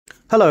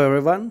Hello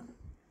everyone.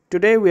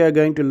 Today we are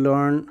going to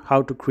learn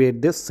how to create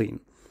this scene.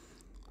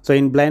 So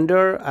in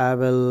Blender I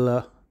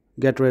will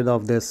get rid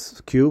of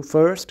this cube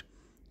first,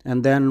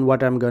 and then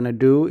what I'm gonna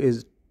do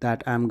is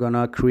that I'm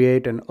gonna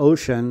create an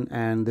ocean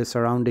and the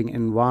surrounding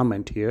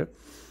environment here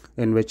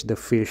in which the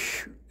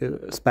fish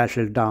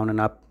splashes down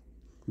and up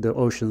the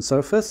ocean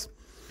surface.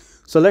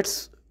 So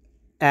let's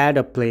add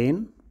a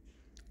plane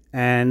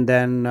and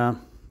then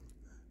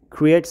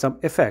create some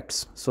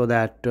effects so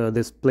that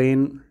this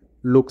plane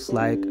looks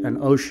like an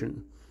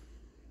ocean.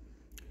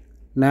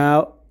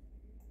 Now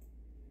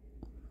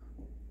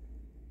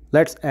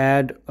let's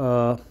add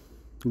a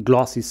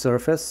glossy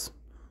surface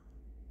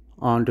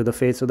onto the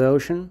face of the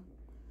ocean,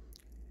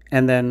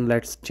 and then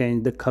let's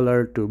change the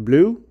color to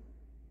blue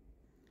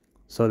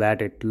so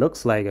that it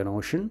looks like an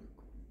ocean.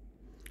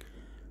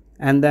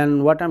 And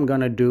then what I'm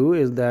gonna do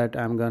is that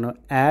I'm gonna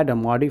add a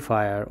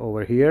modifier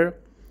over here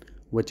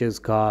which is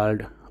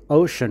called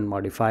ocean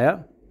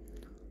modifier,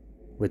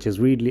 which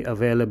is readily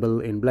available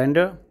in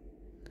Blender.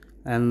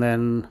 And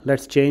then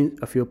let's change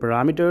a few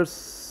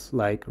parameters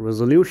like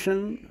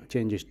resolution,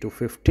 change it to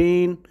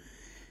 15,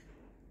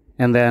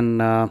 and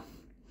then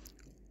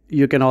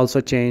you can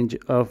also change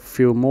a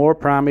few more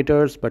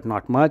parameters but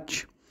not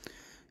much,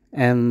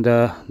 and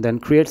then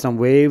create some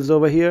waves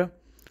over here.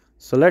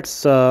 So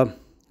let's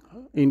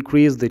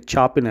increase the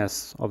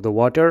choppiness of the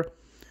water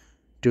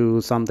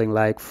to something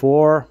like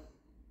 4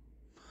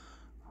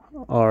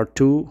 or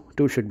 2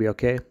 should be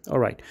okay. All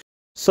right,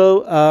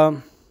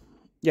 so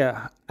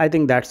yeah, I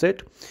think that's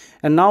it.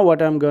 And now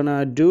what I'm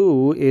gonna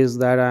do is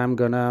that I'm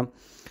gonna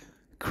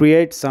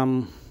create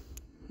some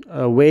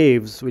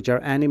waves which are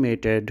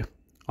animated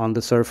on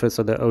the surface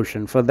of the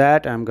ocean. For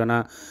that I'm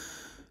gonna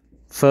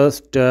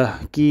first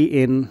key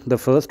in the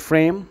first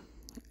frame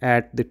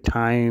at the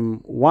time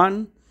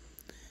 1.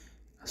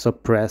 So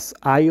press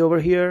I over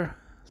here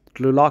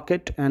to lock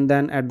it, and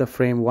then at the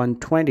frame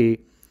 120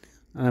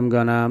 I'm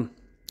gonna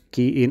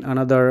key in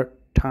another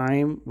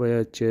time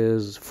which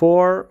is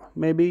 4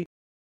 maybe,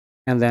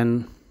 and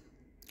then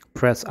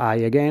press I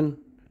again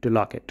to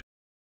lock it.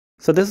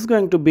 So this is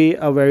going to be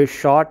a very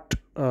short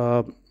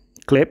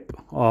clip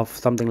of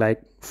something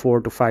like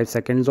 4 to 5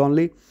 seconds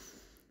only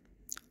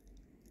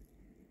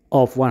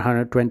of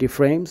 120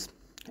 frames.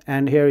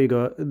 And here you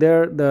go,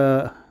 there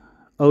the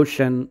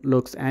ocean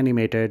looks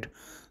animated,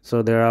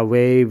 so there are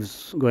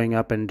waves going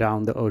up and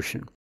down the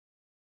ocean.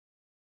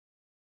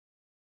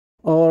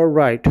 All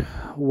right,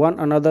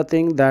 another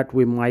thing that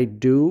we might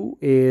do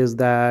is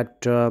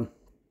that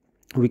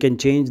we can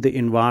change the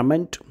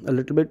environment a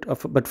little bit,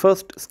 but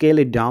first scale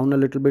it down a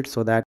little bit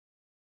so that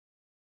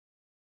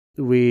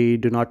we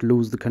do not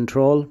lose the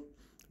control.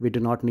 We do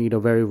not need a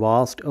very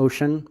vast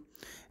ocean.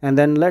 And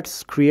then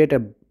let's create a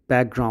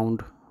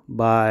background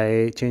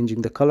by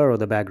changing the color of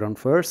the background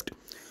first.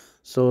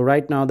 So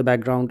right now the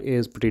background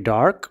is pretty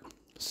dark,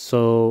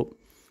 so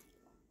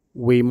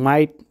we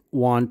might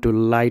want to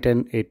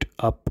lighten it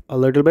up a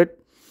little bit,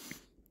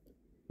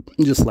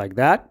 just like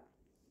that.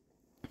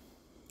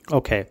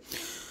 Okay.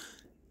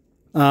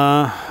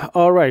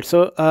 All right,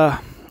 so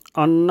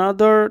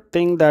another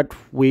thing that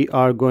we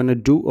are going to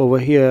do over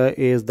here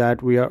is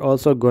that we are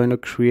also going to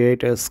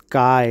create a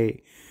sky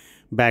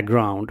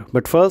background,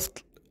 but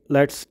first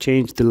let's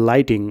change the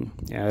lighting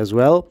as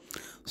well.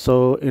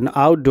 So in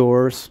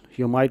outdoors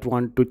you might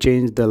want to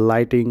change the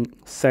lighting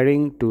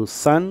setting to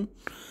sun,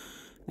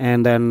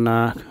 and then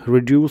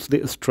reduce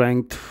the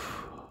strength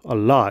a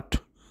lot,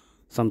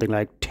 something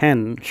like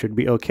 10 should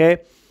be okay,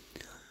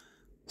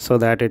 so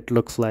that it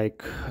looks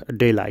like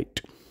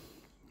daylight.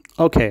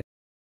 Okay,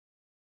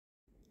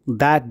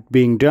 that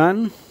being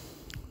done,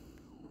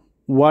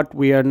 what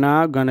we are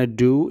now gonna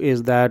do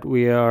is that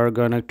we are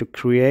gonna to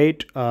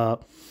create a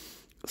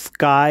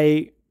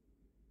sky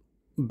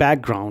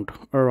background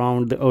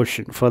around the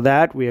ocean. For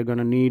that we are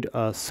gonna need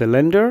a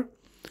cylinder,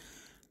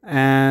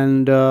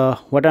 and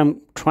what I'm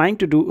trying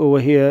to do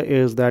over here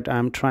is that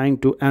I'm trying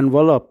to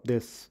envelop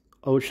this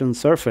ocean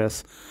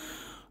surface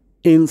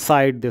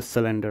inside this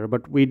cylinder,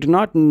 but we do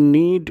not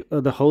need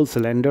the whole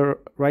cylinder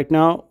right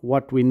now.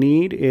 What we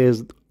need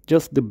is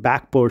just the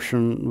back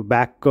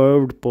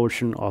curved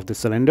portion of the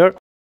cylinder.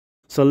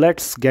 So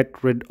let's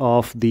get rid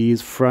of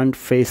these front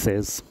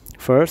faces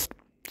first,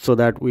 so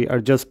that we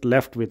are just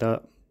left with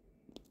a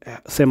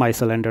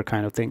semi-cylinder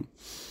kind of thing.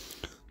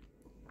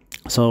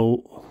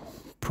 So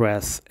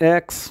press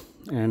X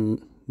and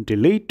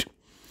delete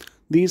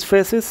these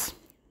faces.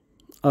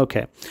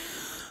 Okay,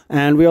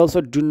 and we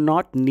also do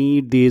not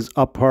need these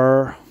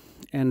upper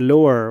and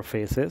lower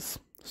faces,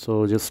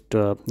 so just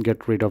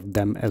get rid of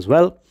them as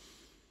well.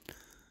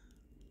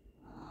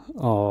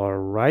 All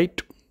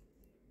right,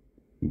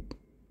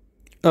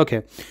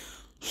 okay,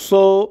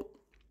 so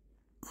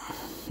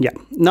yeah,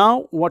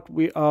 now what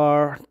we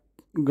are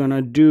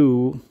gonna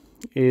do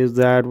is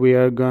that we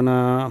are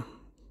gonna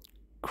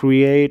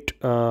create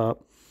a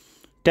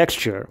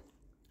texture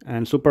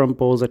and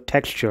superimpose a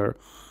texture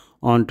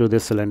onto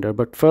this cylinder,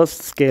 but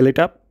first scale it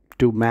up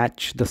to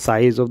match the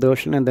size of the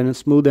ocean, and then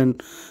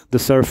smoothen the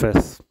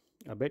surface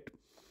a bit.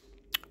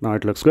 Now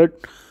it looks good.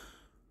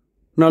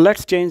 Now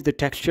let's change the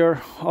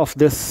texture of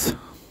this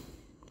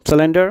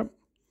cylinder,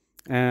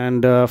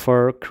 and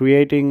for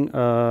creating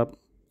a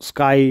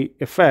sky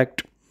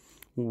effect,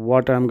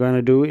 what I'm going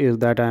to do is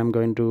that I'm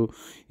going to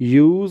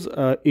use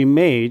an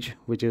image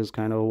which is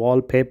kind of a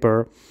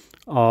wallpaper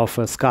of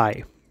a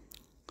sky.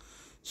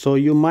 So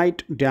you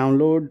might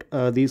download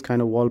these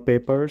kind of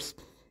wallpapers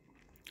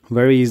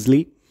very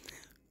easily.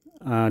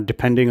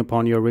 Depending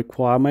upon your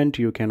requirement,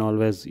 you can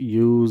always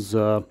use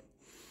the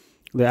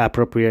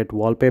appropriate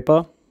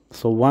wallpaper.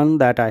 So one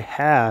that I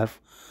have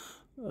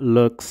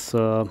looks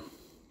okay,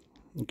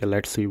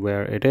 let's see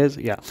where it is.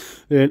 Yeah,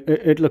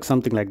 it looks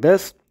something like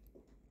this,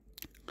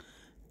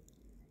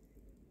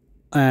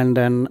 and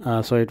then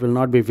so it will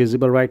not be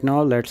visible right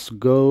now. Let's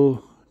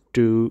go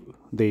to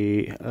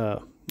the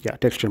yeah,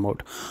 texture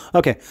mode.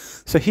 Okay,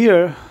 so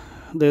here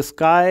the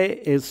sky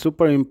is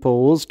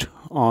superimposed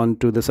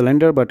onto the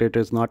cylinder, but it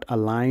is not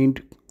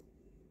aligned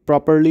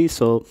properly.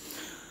 So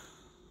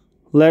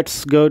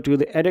let's go to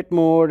the edit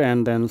mode,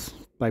 and then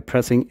by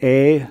pressing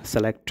A,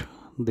 select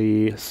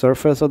the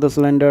surface of the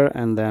cylinder,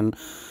 and then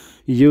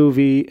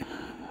UV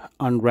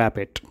unwrap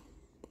it.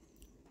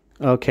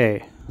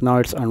 Okay, now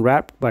it's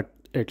unwrapped, but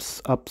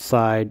it's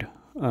upside,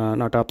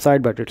 not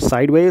upside, but it's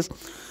sideways.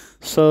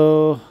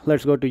 So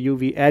let's go to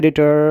UV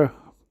editor,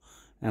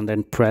 and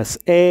then press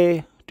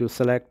A to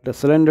select the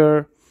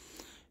cylinder,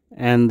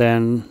 and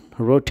then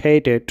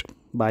rotate it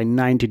by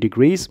 90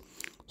 degrees.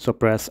 So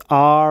press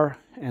R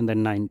and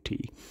then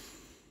 90.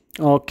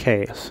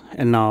 Okay,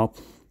 and now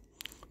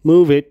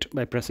move it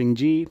by pressing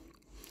G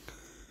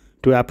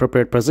to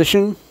appropriate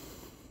position,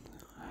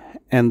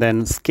 and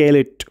then scale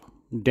it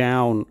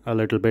down a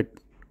little bit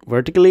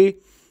vertically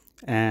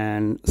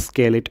and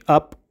scale it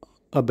up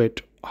a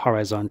bit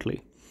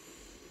horizontally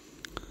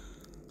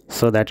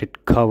so that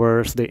it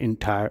covers the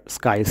entire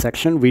sky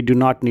section. We do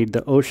not need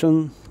the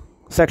ocean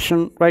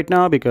section right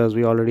now because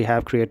we already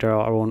have created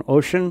our own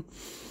ocean.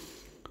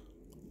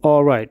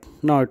 All right,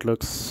 now it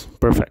looks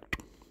perfect.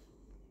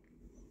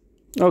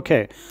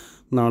 Okay,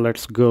 now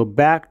let's go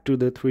back to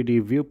the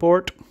 3D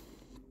viewport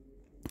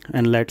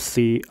and let's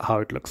see how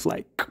it looks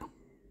like.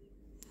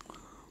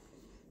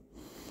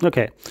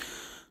 Okay,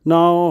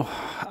 now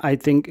I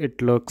think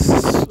it looks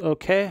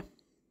okay.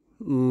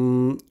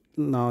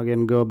 Now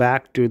again, go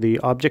back to the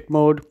object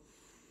mode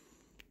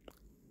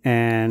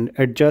and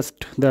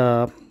adjust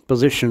the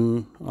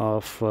position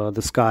of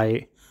the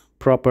sky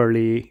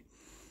properly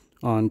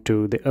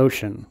onto the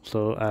ocean.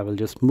 So I will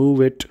just move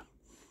it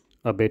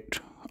a bit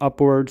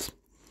upwards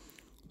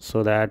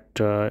so that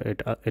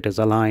it is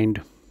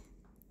aligned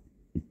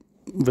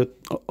with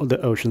the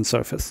ocean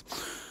surface.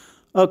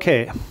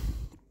 Okay,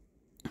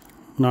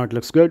 now it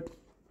looks good.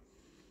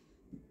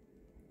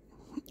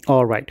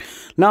 All right,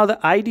 now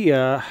the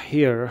idea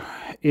here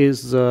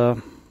is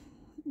to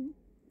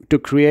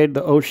create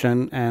the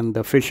ocean and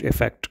the fish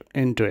effect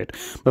into it.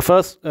 But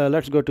first,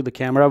 let's go to the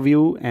camera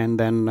view and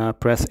then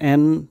press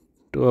N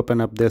to open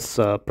up this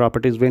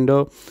properties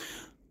window,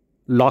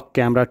 lock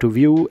camera to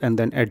view, and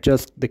then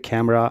adjust the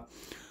camera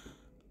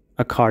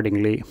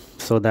accordingly.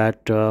 So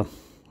that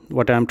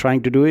what I'm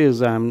trying to do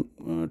is I'm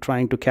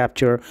trying to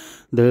capture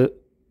the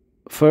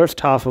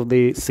first half of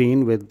the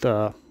scene with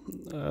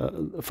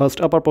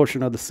first upper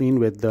portion of the scene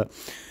with the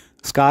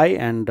sky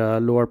and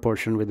lower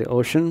portion with the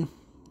ocean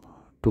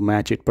to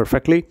match it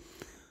perfectly.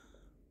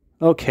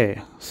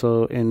 Okay,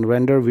 so in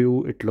render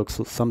view it looks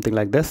something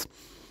like this.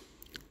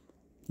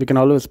 We can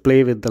always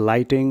play with the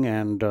lighting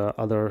and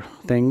other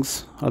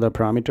things, other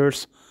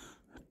parameters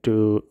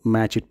to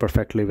match it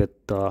perfectly with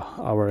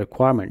our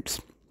requirements.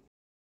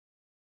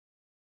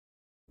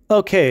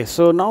 Okay,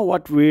 so now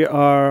what we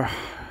are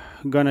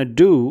gonna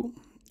do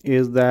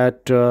is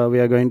that we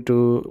are going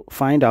to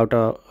find out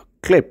a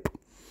clip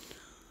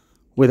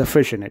with a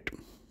fish in it.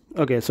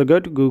 Okay, so go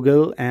to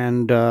Google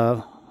and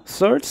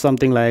search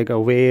something like a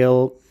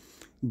whale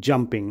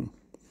jumping,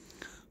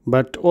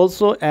 but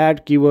also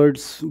add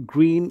keywords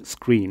green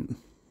screen.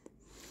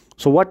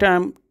 So what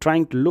I'm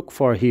trying to look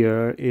for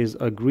here is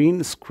a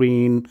green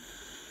screen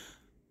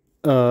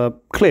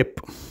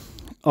clip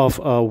of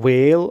a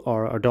whale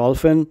or a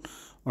dolphin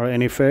or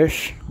any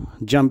fish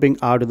jumping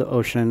out of the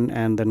ocean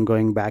and then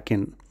going back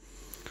in.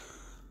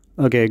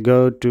 Okay,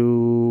 go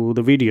to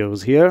the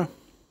videos here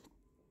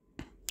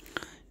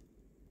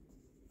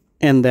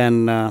and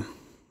then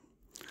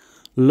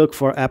look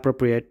for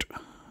appropriate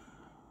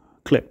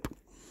clip.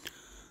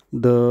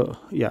 The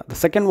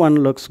second one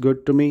looks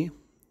good to me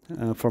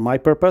for my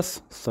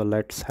purpose, so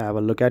let's have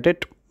a look at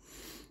it.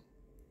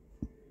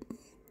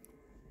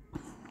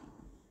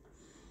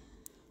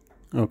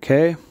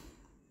 Okay,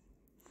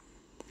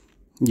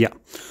 yeah,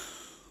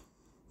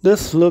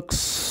 this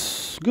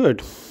looks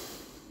good.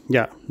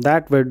 Yeah,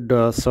 that would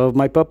serve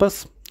my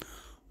purpose.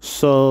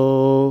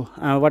 So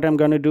what I'm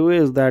going to do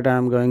is that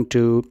I'm going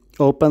to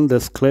open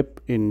this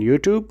clip in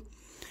YouTube,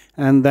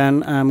 and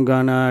then I'm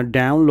gonna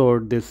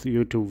download this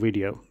YouTube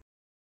video.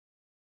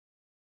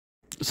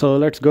 So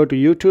let's go to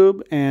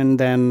YouTube and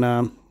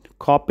then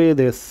copy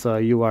this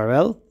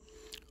URL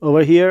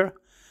over here,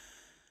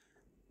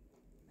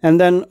 And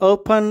then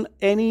open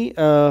any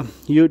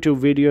YouTube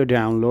video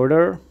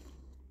downloader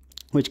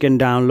which can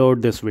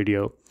download this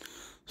video.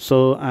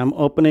 So I'm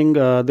opening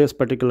this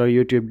particular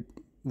YouTube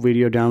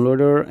video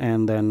downloader,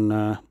 and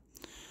then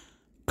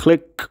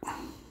click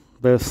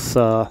this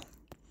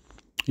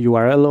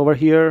URL over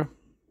here,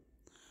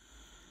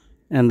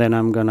 and then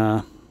I'm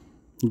gonna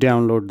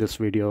download this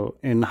video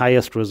in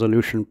highest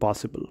resolution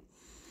possible.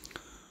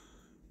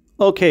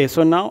 Okay,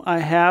 so now I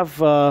have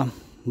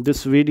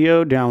this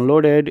video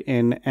downloaded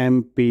in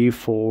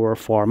MP4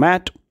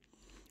 format,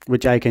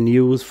 which I can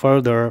use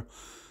further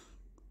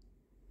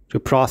to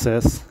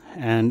process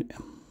and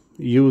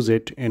use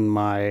it in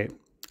my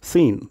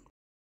scene.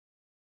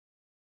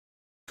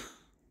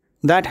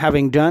 That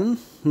having done,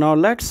 now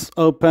let's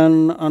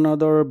open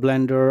another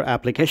Blender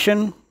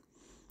application.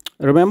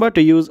 Remember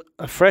to use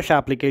a fresh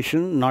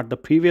application, not the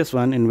previous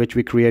one in which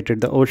we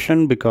created the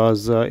ocean,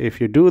 because if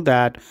you do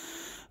that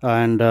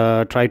and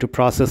try to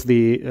process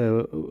the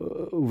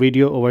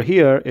video over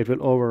here, it will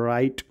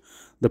overwrite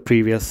the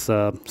previous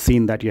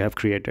scene that you have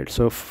created.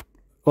 So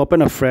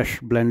open a fresh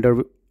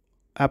Blender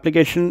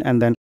application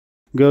and then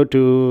go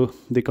to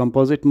the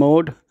composite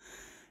mode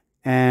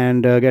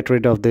and get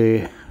rid of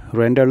the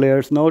render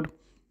layers node,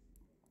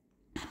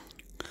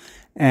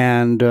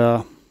 and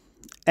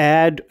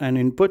add an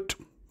input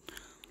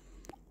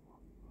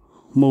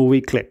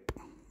movie clip.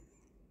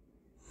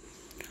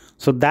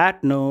 So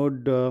that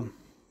node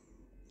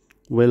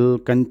will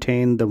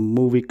contain the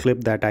movie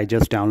clip that I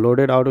just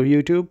downloaded out of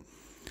YouTube.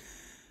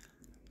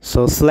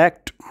 So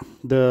select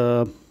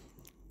the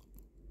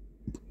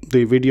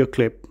video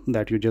clip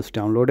that you just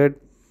downloaded.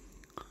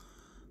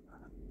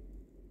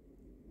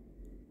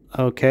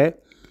 Okay,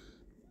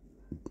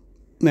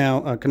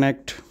 now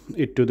connect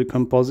it to the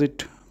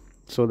composite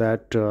so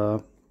that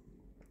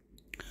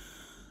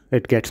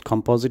it gets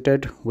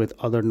composited with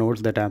other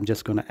nodes that I'm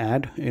just going to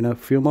add in a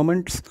few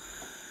moments.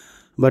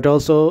 But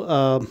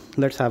also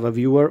let's have a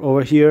viewer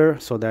over here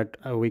so that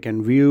we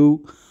can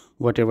view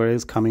whatever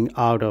is coming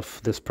out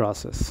of this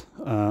process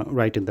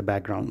right in the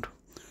background.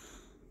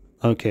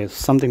 Okay,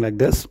 something like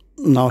this.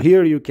 Now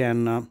here you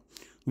can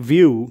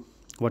view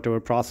whatever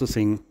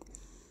processing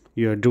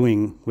you're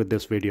doing with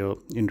this video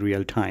in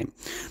real time.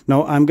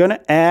 Now I'm going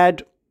to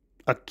add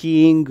a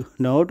keying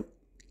node.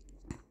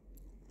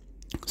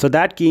 So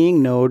that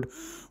keying node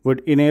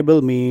would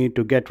enable me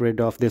to get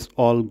rid of this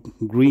all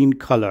green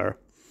color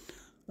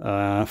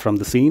from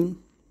the scene.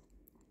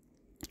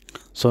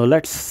 So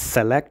let's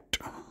select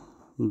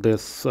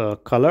this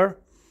color,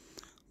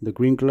 the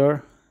green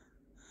color,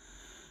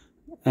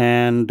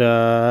 and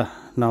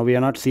now we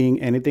are not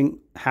seeing anything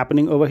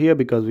happening over here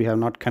because we have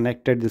not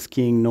connected this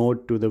keying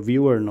node to the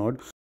viewer node.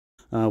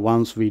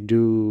 Once we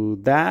do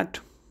that,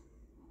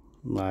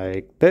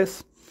 like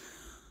this,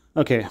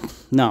 okay,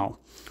 now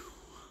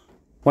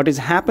what is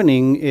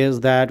happening is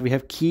that we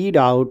have keyed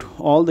out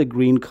all the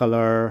green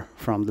color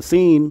from the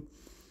scene,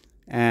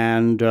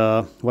 and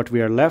what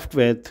we are left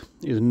with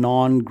is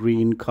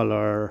non-green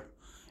color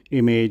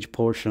image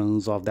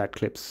portions of that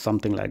clip,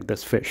 something like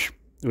this fish,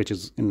 which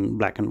is in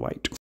black and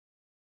white.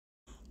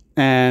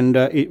 And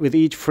with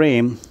each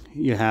frame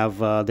you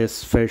have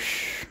this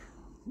fish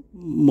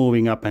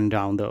moving up and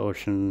down the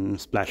ocean,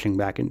 splashing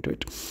back into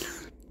it.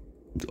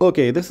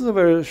 Okay, this is a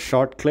very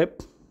short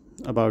clip,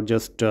 about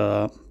just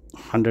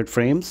 100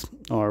 frames,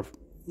 or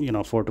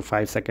 4 to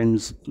 5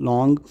 seconds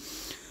long.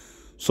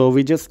 So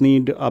we just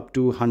need up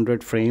to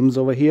 100 frames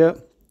over here.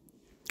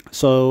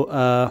 So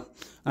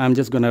I'm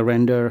just going to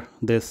render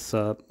this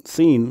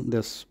scene,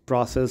 this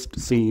processed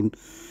scene,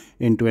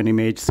 into an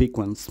image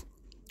sequence,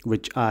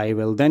 which I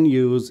will then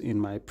use in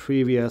my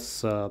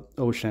previous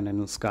ocean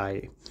and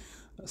sky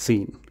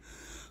scene.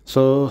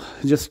 So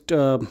just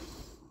end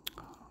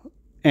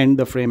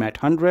the frame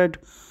at 100.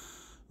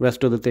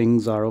 Rest of the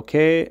things are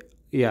okay.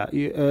 Yeah,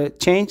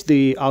 change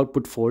the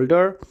output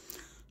folder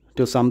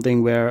to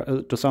something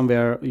where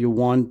somewhere you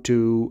want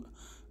to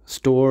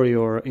store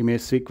your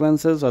image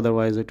sequences,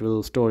 otherwise it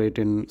will store it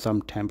in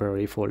some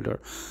temporary folder.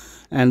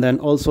 And then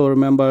also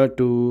remember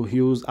to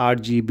use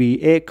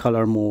RGBA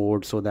color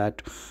mode so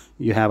that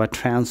you have a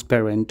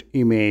transparent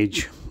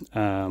image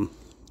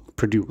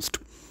produced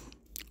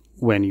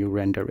when you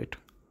render it.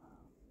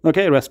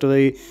 Okay, rest of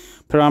the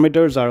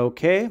parameters are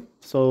okay.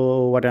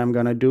 So what I'm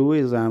gonna do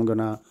is I'm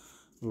gonna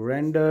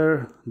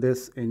render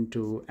this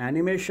into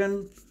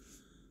animation,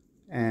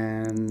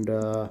 and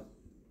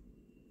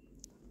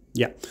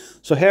yeah,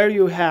 so here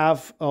you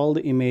have all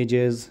the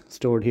images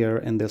stored here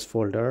in this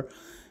folder.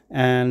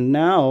 And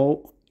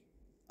now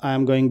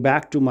I'm going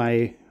back to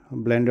my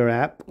Blender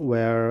app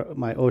where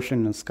my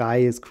ocean and sky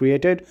is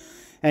created,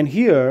 and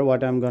here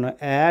what I'm going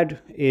to add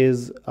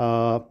is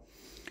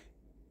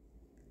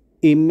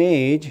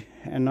image,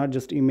 and not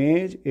just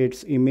image,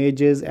 it's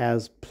images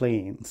as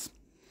planes.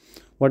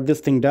 What this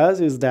thing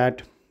does is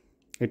that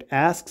it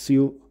asks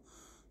you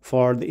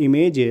for the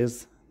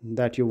images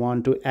that you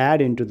want to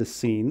add into the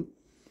scene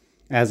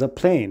as a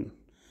plane.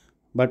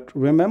 But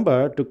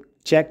remember to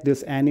check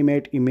this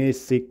animate image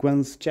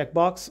sequence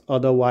checkbox,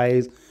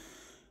 otherwise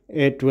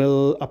it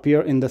will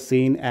appear in the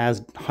scene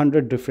as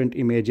 100 different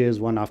images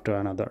one after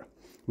another.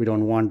 We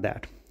don't want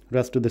that.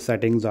 Rest of the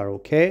settings are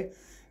okay.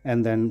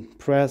 And then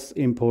press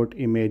import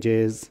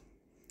images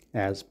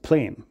as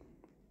plane.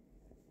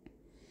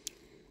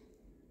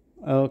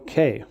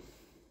 Okay.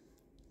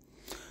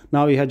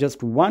 Now we have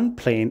just one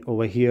plane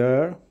over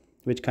here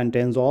which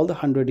contains all the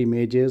 100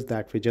 images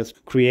that we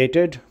just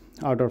created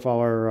out of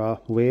our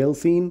whale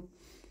scene.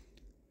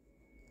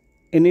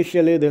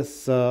 Initially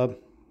this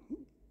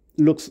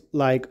looks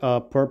like a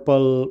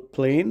purple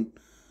plane,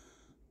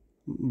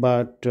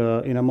 but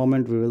in a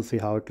moment we will see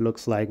how it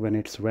looks like when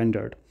it's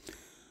rendered.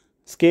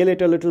 Scale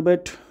it a little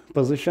bit,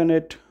 position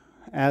it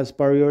as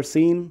per your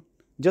scene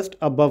just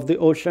above the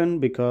ocean,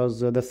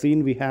 because the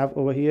scene we have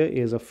over here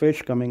is a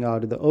fish coming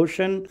out of the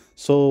ocean.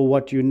 So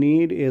what you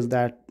need is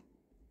that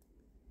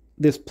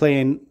this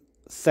plane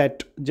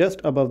set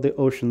just above the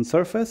ocean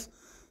surface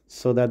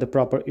so that the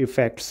proper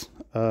effects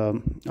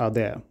are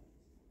there.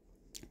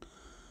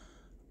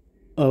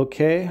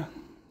 Okay,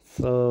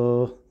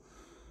 so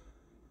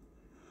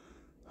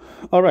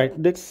all right,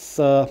 this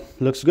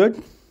looks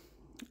good.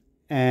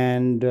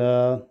 And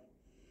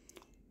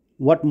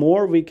what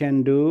more we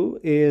can do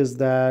is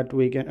that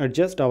we can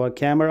adjust our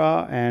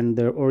camera and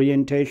the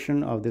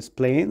orientation of this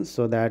plane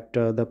so that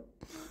the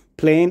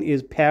plane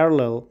is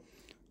parallel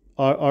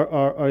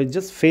or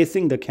just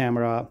facing the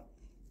camera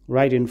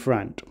right in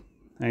front,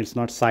 and it's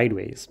not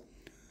sideways,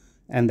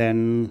 and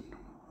then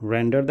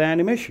render the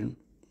animation.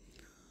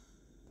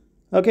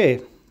 Okay,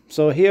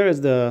 so here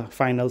is the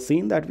final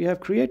scene that we have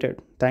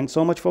created. Thanks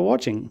so much for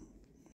watching.